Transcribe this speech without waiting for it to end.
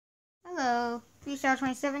Hello,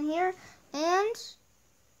 Freestyle27 here, and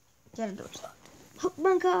get a door locked.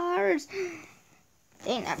 Pokemon cards!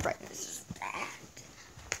 Dang, that brightness is bad.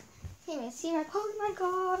 Can't even see my Pokemon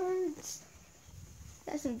cards.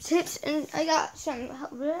 Got some tips, and I got some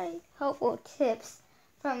very helpful tips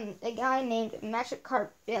from a guy named Magic Card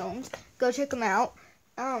Films. Go check him out.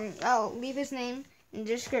 I'll leave his name in the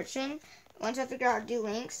description. Once I figure out how to do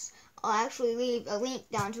links, I'll actually leave a link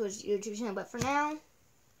down to his YouTube channel. But for now,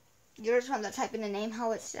 you're just going to type in the name,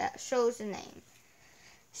 how it shows the name.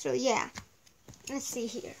 So yeah, let's see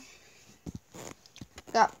here.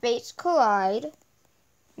 Got Fates Collide.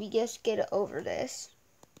 We just get over this.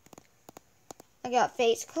 I got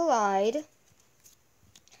Fates Collide,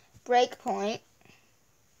 Breakpoint,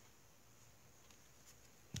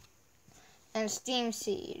 and Steam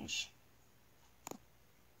Siege.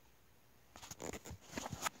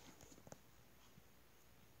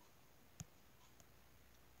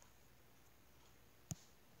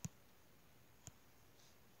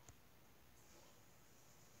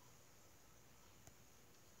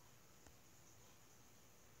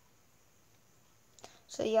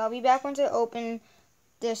 So yeah, I'll be back once I open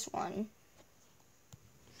this one.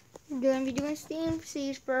 I'm going to be doing Steam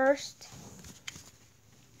Siege first.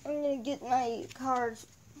 I'm going to get my cards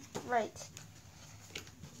right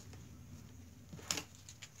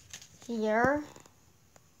here.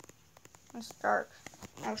 Let's start.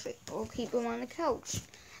 Actually, we'll keep them on the couch.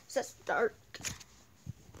 So let's start.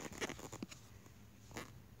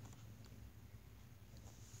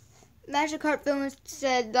 Magic Card Films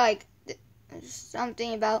said, like,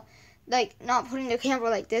 something about, like, not putting the camera,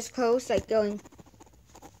 like, this close, like, going,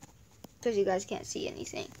 because you guys can't see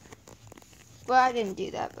anything. Well, I didn't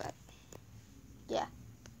do that, but, yeah.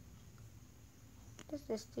 What does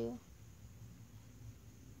this do?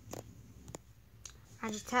 I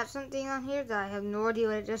just tapped something on here that I have no idea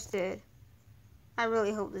what it just did. I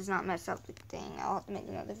really hope this does not mess up the thing. I'll have to make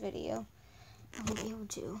another video. I won't be able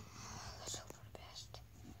to. Let's hope for the best.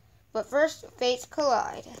 But first, Fates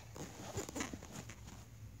Collide.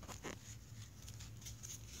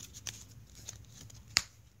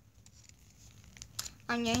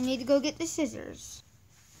 I'm going to need to go get the scissors.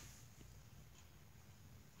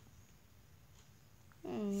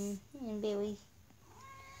 Billy.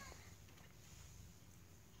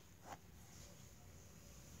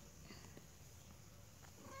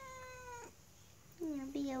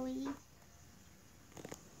 Billy.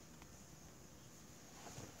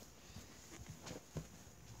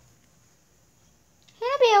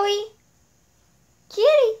 Hey, Billy.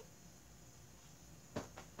 Kitty.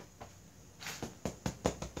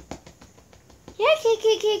 Yeah, K.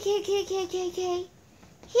 Here,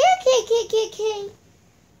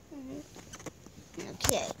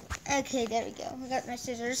 K. Okay, there we go. I got my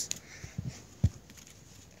scissors.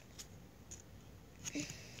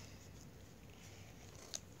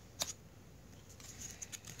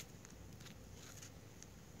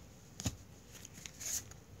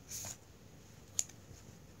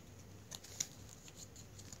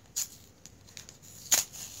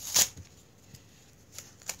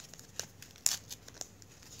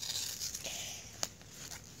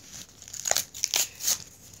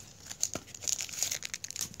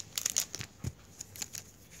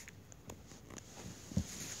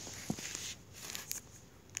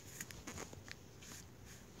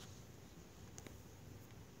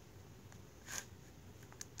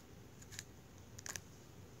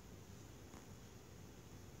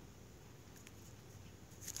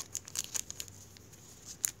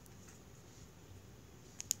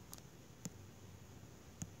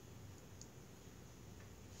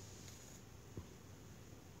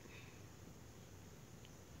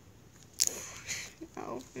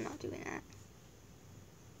 No, I'm not doing that.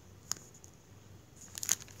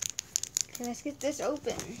 Okay, let's get this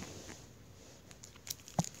open.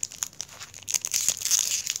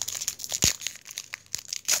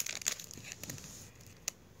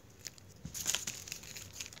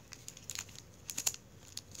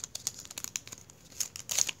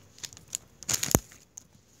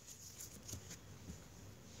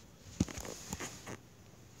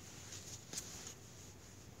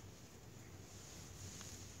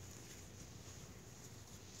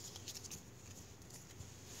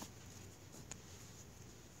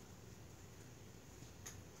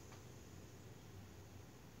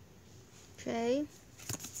 Okay.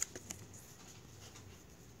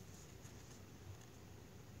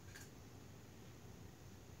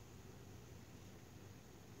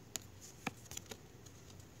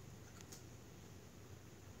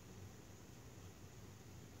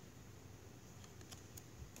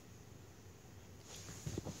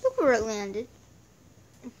 Look where it landed.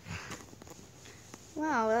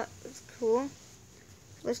 Wow, that's cool.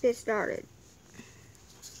 Let's get started.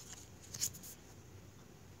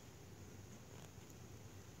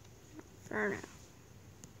 For now.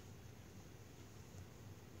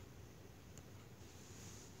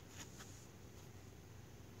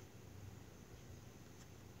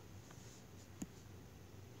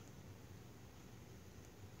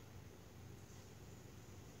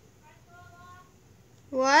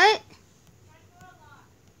 What?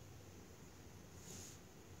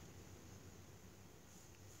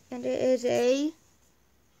 And it is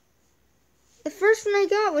the first one I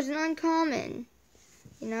got was an uncommon,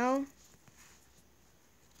 you know?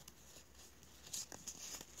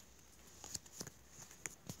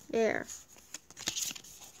 There.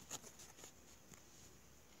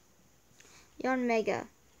 Yon Mega.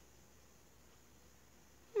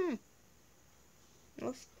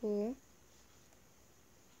 Looks cool.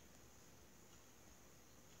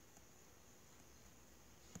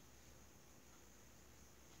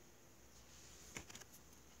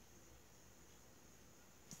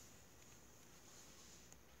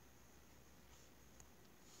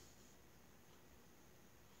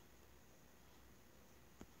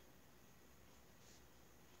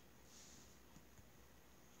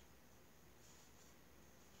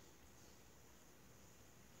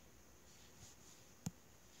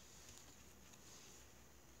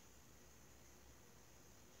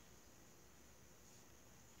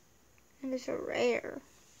 And it's a rare.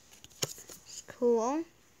 It's cool.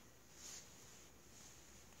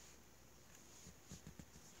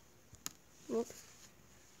 Whoops.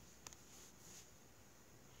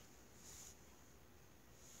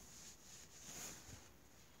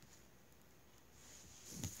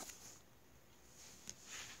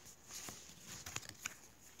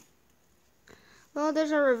 Well,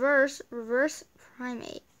 there's a reverse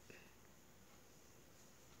primate.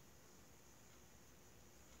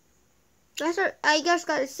 I just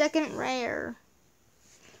got a second rare.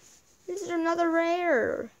 This is another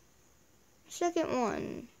rare. Second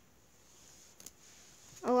one.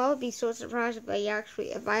 Oh, I would be so surprised if I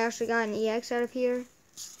actually got an EX out of here.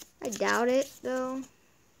 I doubt it though.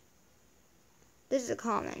 This is a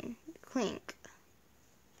common. Clink.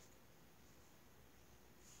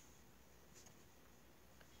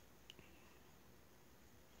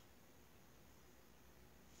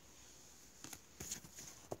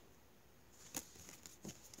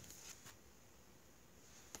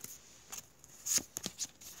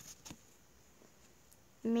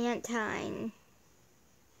 Mantine.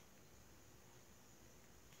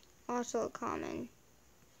 Also a common.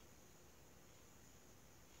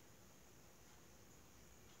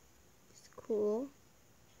 It's cool.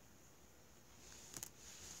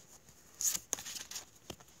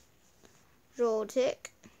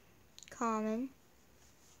 Joltik. Common.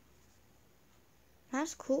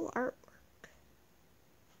 That's cool artwork.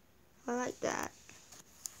 I like that.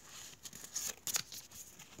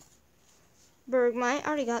 Bergmite. I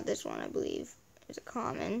already got this one, I believe. It's a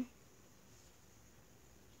common.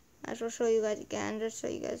 I will show you guys again, just so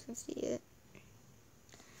you guys can see it.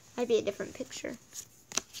 Might be a different picture.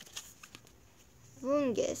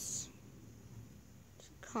 Fungus. It's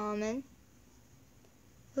a common.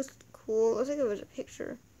 Looks cool. Looks like it was a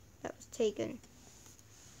picture that was taken.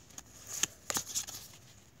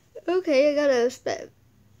 Okay, I got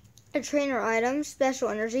a trainer item, special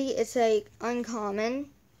energy. It's a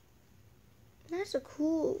uncommon. That's a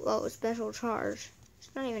cool, special charge. It's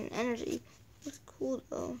not even energy. It's cool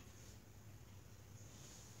though.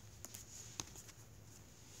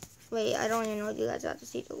 Wait, I don't even know if you guys have to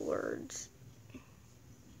see the words.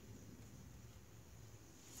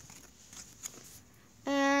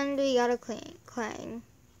 And we got a Clang,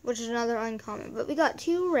 which is another uncommon. But we got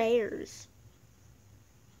 2 rares.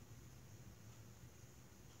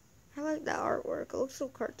 I like that artwork. It looks so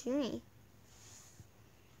cartoony.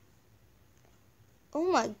 Oh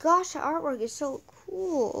my gosh, the artwork is so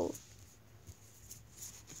cool.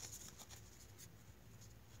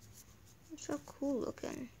 It's so cool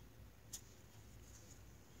looking.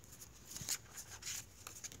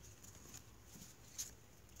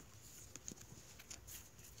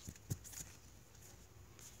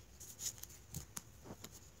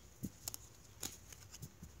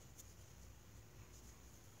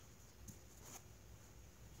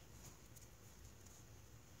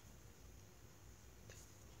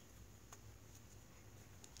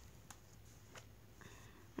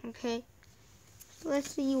 Okay, so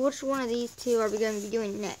let's see which one of these 2 are we going to be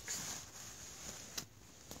doing next.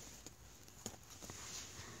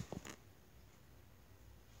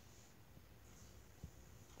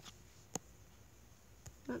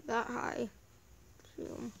 Not that high.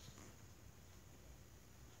 2.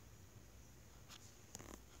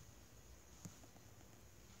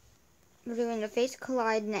 We're doing the face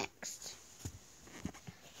collide next.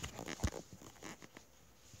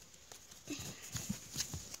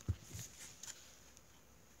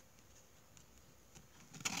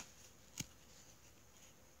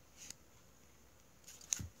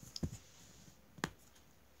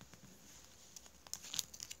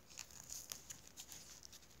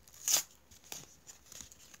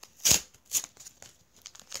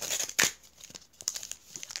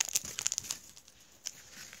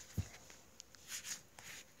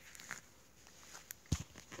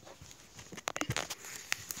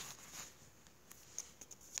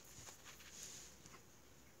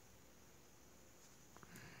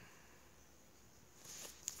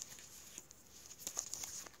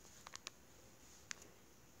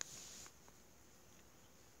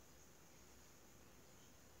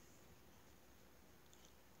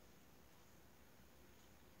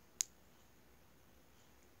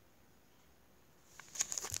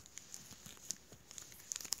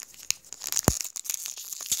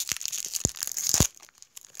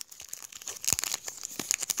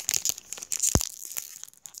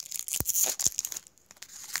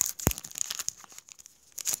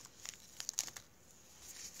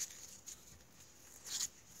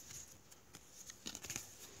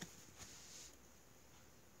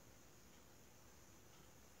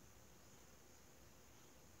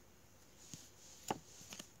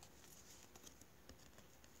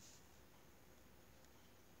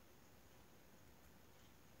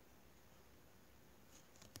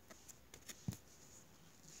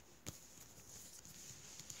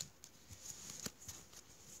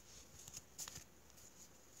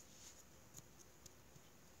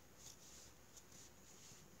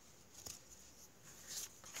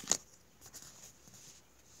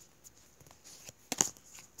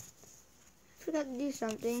 Forgot to do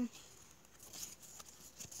something.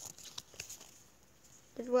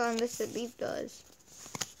 As well, unless the leaf does.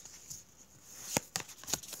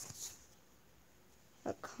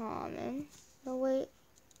 A common. Oh wait.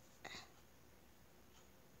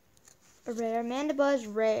 A rare. Mandibuzz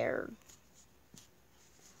rare.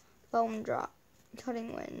 Bone drop.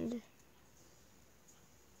 Cutting wind.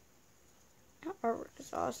 That artwork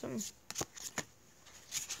is awesome.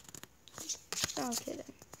 No kidding.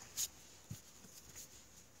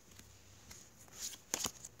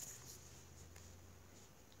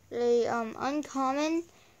 A uncommon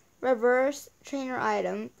reverse trainer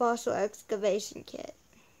item fossil excavation kit.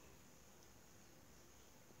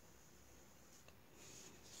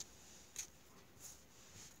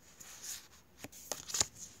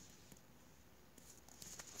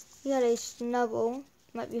 You got a snubble.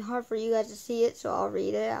 Might be hard for you guys to see it, so I'll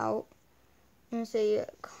read it out. I'm gonna say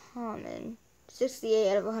common.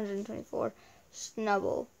 68 out of 124.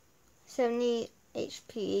 Snubble. 70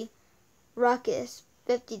 HP. Ruckus.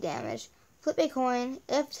 50 damage. Flip a coin.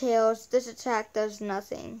 If tails, this attack does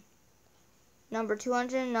nothing. Number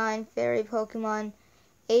 209, Fairy Pokemon.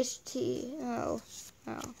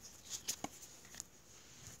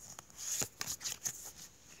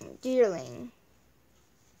 Deerling.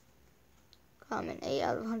 Common. 8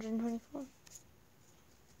 out of 124.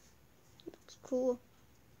 Looks cool.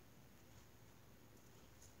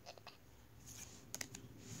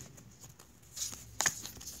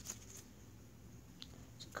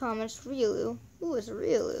 Common Riolu. Ooh, it's a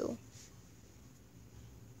Riolu.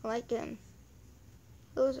 I like him.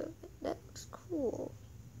 That looks cool.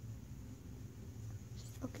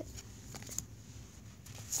 Okay.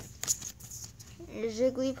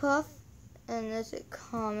 Jigglypuff, and this is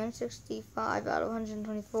common. 65 out of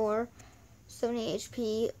 124. 70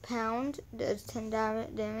 HP. Pound does 10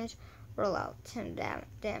 damage. Roll out 10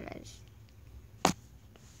 damage.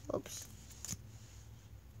 Oops.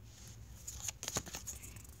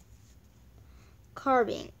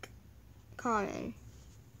 Carbink, common.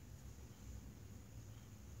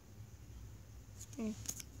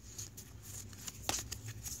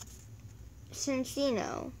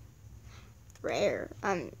 Cincino, rare.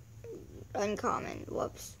 Uncommon.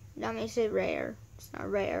 Whoops. That may say rare. It's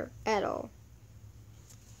not rare at all.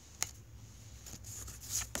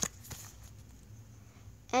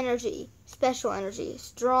 Energy, special energy,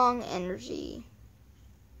 strong energy.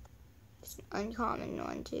 It's an uncommon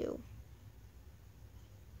one too.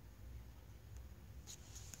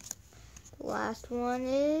 The last one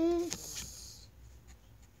is...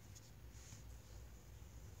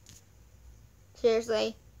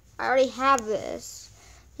 Seriously, I already have this.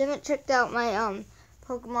 You haven't checked out my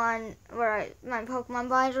Pokemon my Pokemon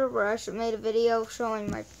binder where I made a video showing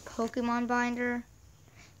my Pokemon binder,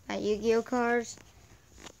 my Yu-Gi-Oh cards.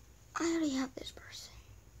 I already have this person.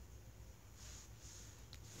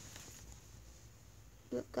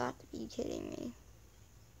 You have got to be kidding me.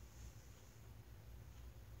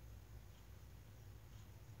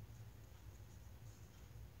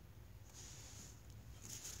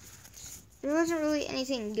 There wasn't really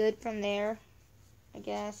anything good from there, I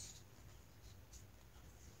guess.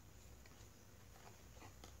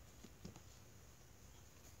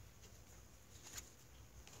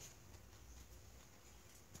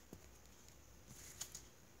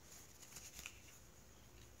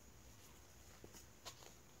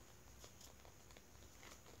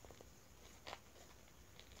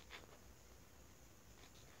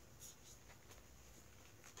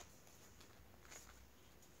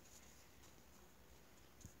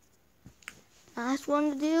 Last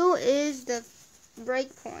one to do is the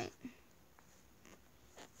breakpoint.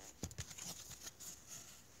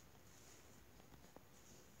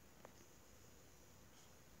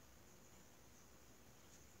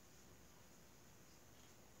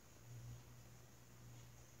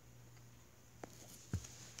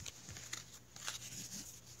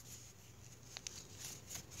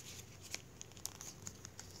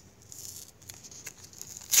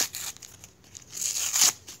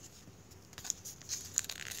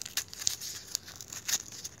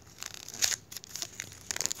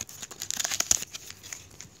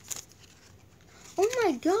 Oh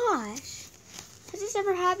my gosh! Has this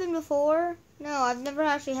ever happened before? No, I've never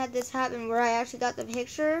actually had this happen where I actually got the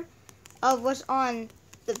picture of what's on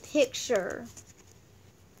the picture.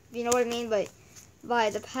 You know what I mean? But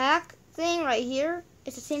by the pack thing right here,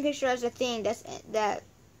 it's the same picture as the thing the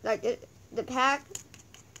pack.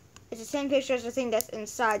 It's the same picture as the thing that's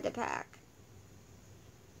inside the pack.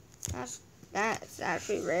 That's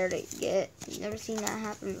actually rare to get. I've never seen that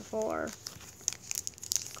happen before.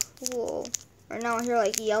 Cool. Right now I hear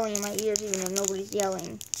like yelling in my ears even though nobody's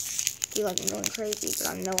yelling. I feel like I'm going crazy, but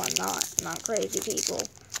I know I'm not. I'm not crazy, people.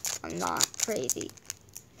 I'm not crazy.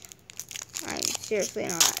 I'm seriously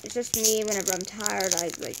not. It's just me whenever I'm tired, I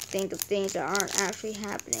like think of things that aren't actually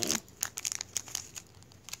happening.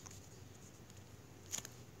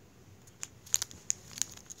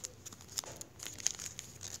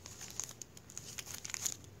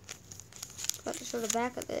 Got to show the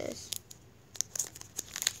back of this.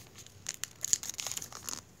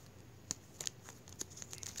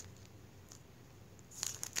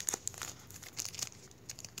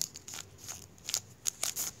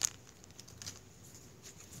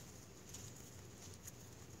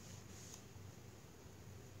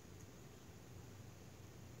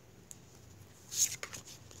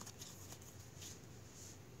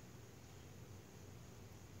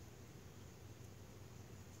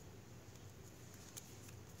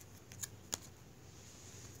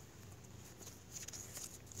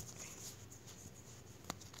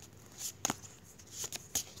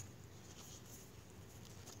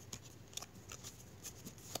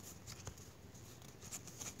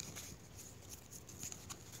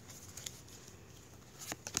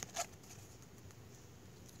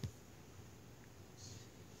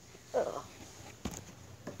 Ugh.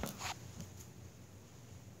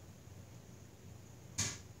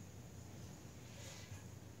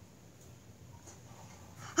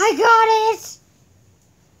 I got it!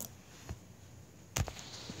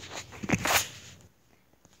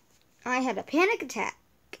 I had a panic attack.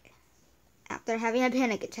 After having a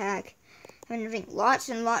panic attack, having to drink lots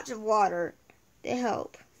and lots of water to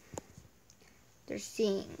help. They're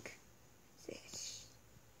seeing this.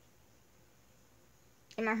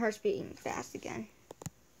 And my heart's beating fast again.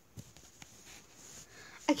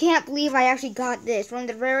 I can't believe I actually got this. One of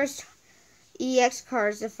the rarest EX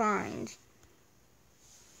cards to find.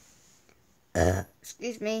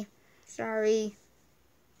 Excuse me. Sorry.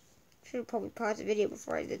 Should have probably paused the video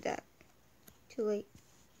before I did that. Too late.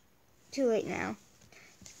 Too late now.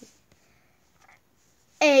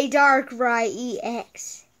 A Darkrai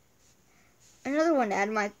EX. Another one to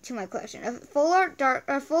add to my collection. A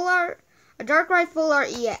Darkrai Full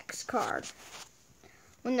Art EX card.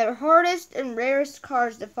 One of the hardest and rarest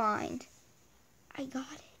cards to find. I got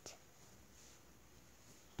it.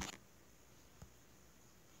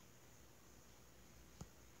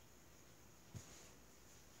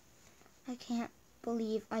 I can't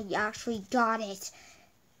believe I actually got it.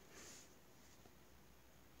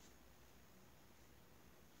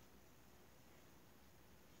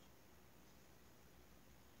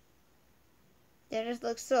 That just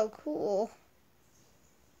looks so cool.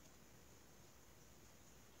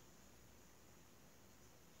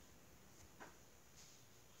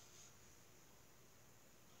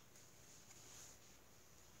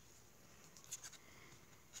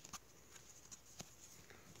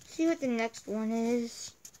 See what the next one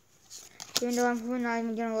is. Even though I'm probably not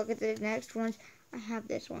even gonna look at the next ones. I have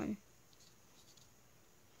this one.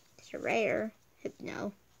 It's a rare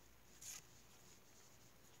Hypno.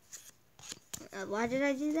 Why did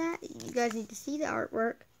I do that? You guys need to see the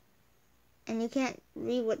artwork. And you can't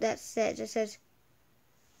read what that says. It says,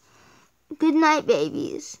 "Good night,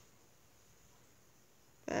 babies."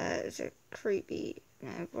 It's a creepy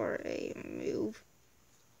name for a move.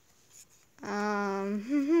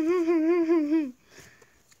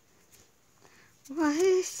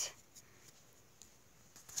 What?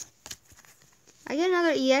 I get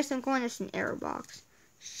another ES. I'm calling this an error box.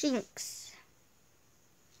 Shinx.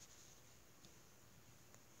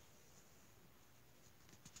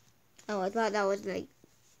 Oh, I thought that was like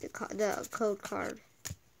the code card.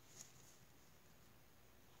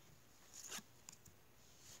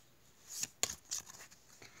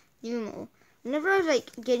 Numo. Whenever I was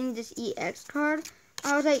like getting this EX card,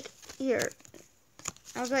 I was like, here.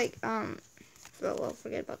 I was like, oh well,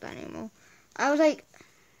 forget about that anymore. I was like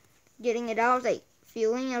getting it out. I was like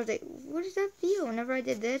feeling. I was like, what does that feel? Whenever I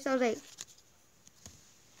did this, I was like,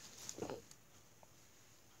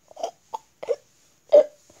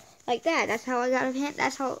 like that. That's how I got a pan.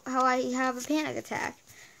 That's how I have a panic attack.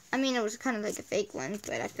 I mean, it was kind of like a fake one,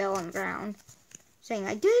 but I fell on the ground, saying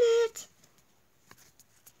I did it.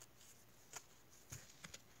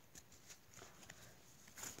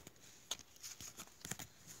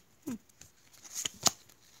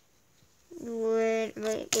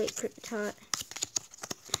 Wait, quick tot.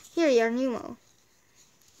 Here you are, Numo.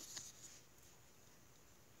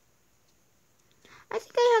 I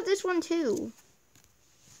think I have this one too.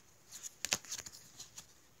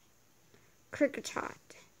 Cricketot.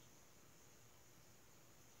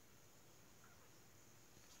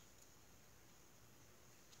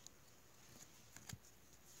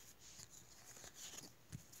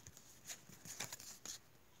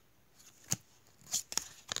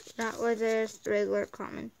 That was just regular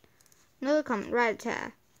common. Another common,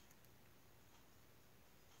 Rattata.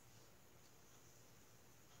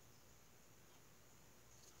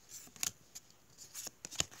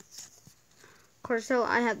 Of course, so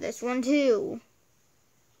I have this one too.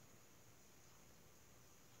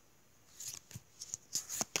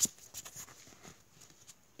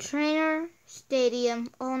 Trainer,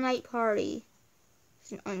 Stadium, All Night Party.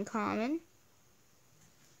 It's an uncommon.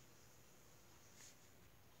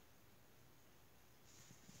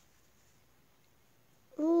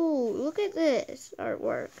 Ooh, look at this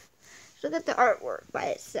artwork. Look at the artwork by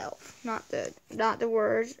itself, not the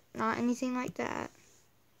words, not anything like that.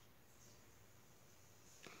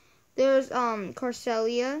 There's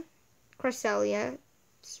Corselia.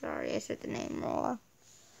 Sorry, I said the name wrong.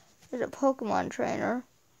 There's a Pokemon trainer.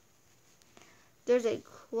 There's a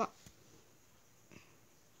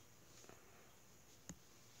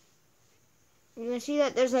you can see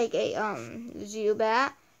that there's like a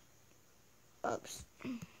Zubat. Oops.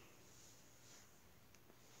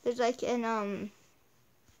 There's like an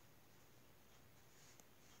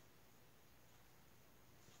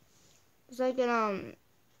there's like an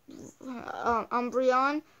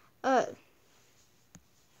Umbreon, a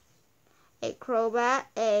Crobat,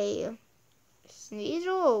 a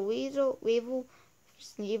Sneasel, Weevil,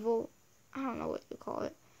 Sneevil, I don't know what you call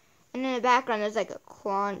it. And in the background there's like a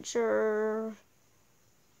Clauncher,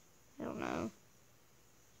 I don't know.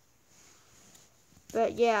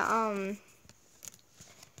 But yeah,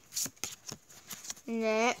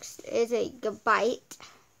 next is a Gabite.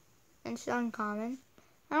 And it's uncommon.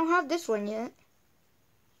 I don't have this one yet.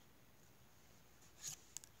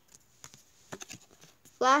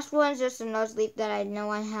 Last one's just a Nuzleaf that I know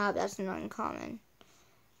I have. That's an uncommon.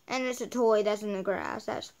 And it's a toy that's in the grass.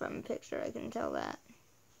 That's from a picture. I can tell that.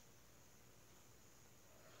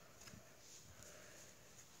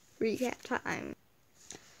 Recap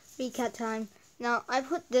time. Now, I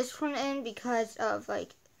put this one in because of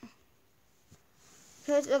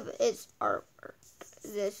its artwork.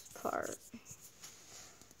 This part.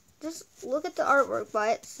 Just look at the artwork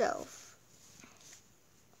by itself.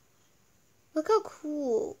 Look how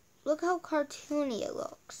cool. Look how cartoony it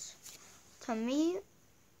looks. To me,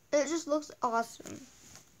 it just looks awesome.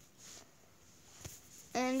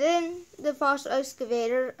 And then the fossil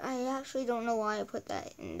excavator. I actually don't know why I put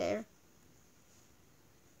that in there.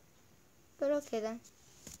 But okay then.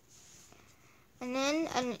 And then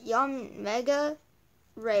a Yum Mega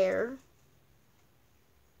Rare.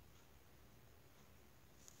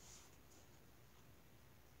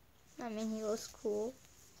 I mean, he looks cool.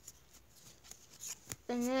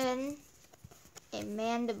 And then a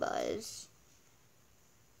Mandibuzz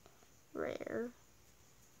Rare.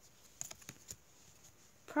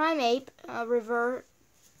 Primeape, Revert.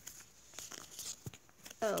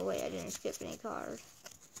 Oh, wait, I didn't skip any card.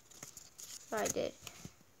 But I did.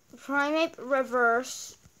 Primate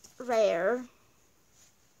Reverse Rare.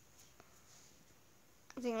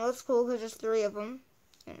 I think it looks cool because there's 3 of them.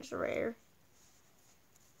 And it's a rare.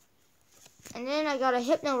 And then I got a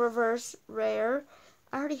Hypno Reverse Rare.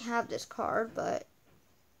 I already have this card, but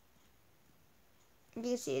you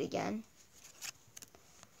can see it again.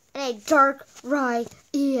 And a Dark Ride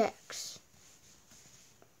EX.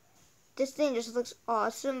 This thing just looks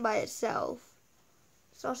awesome by itself.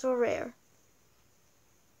 It's also rare.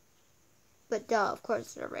 But duh, of course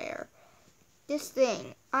it's a rare. This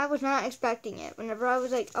thing, I was not expecting it. Whenever I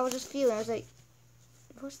was just feeling, I was like,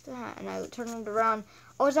 what's that? And I turned it around.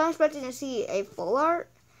 I was not expecting to see a full art.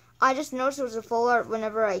 I just noticed it was a full art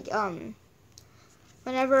whenever I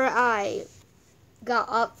got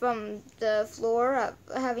up from the floor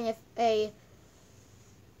having a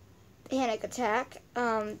panic attack.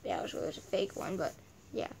 Yeah, it was a fake one, but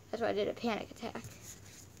yeah, that's why I did a panic attack.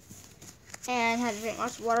 And had to drink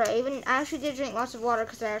lots of water. I actually did drink lots of water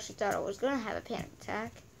because I actually thought I was going to have a panic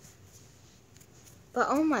attack. But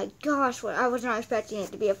oh my gosh, I was not expecting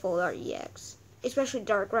it to be a full art EX. Especially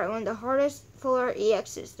Dark Ride, one of the hardest full art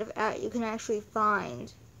EXs that you can actually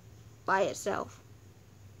find by itself.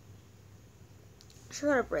 Should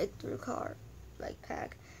got a Breakthrough card,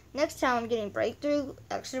 pack. Next time I'm getting Breakthrough,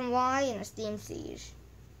 X and Y, and a Steam Siege.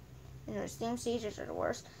 You know, Steam Sieges are the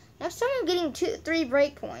worst. Next time I'm getting 3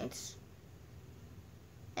 Breakpoints.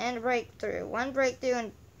 And a Breakthrough. 1 Breakthrough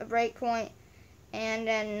and a Breakpoint. And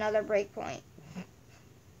then another Breakpoint.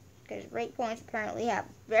 Because Breakpoints apparently have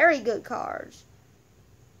very good cards.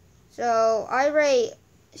 So I rate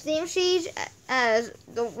Steam Siege as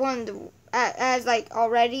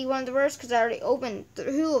already one of the worst because I already opened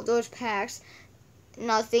 2 of those packs.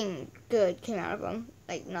 Nothing good came out of them.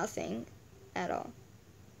 Nothing at all.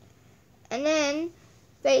 And then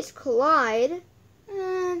Face Collide.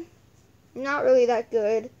 Not really that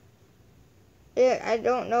good. I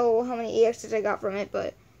don't know how many EXs I got from it,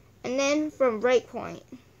 but and then from Breakpoint,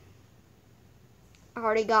 I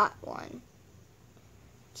already got 1.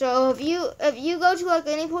 So if you go to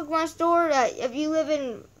any Pokemon store, if you live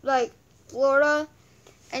in Florida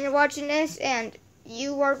and you're watching this and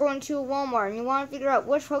you are going to a Walmart and you want to figure out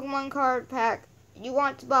which Pokemon card pack you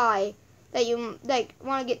want to buy that you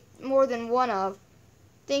want to get more than 1 of,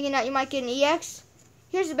 thinking that you might get an EX,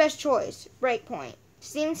 here's the best choice. Breakpoint.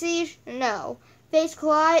 Steam Siege? No. Face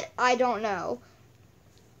Collide? I don't know.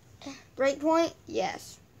 Breakpoint?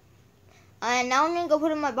 Yes. And now I'm going to go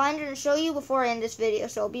put in my binder and show you before I end this video,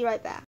 so I'll be right back.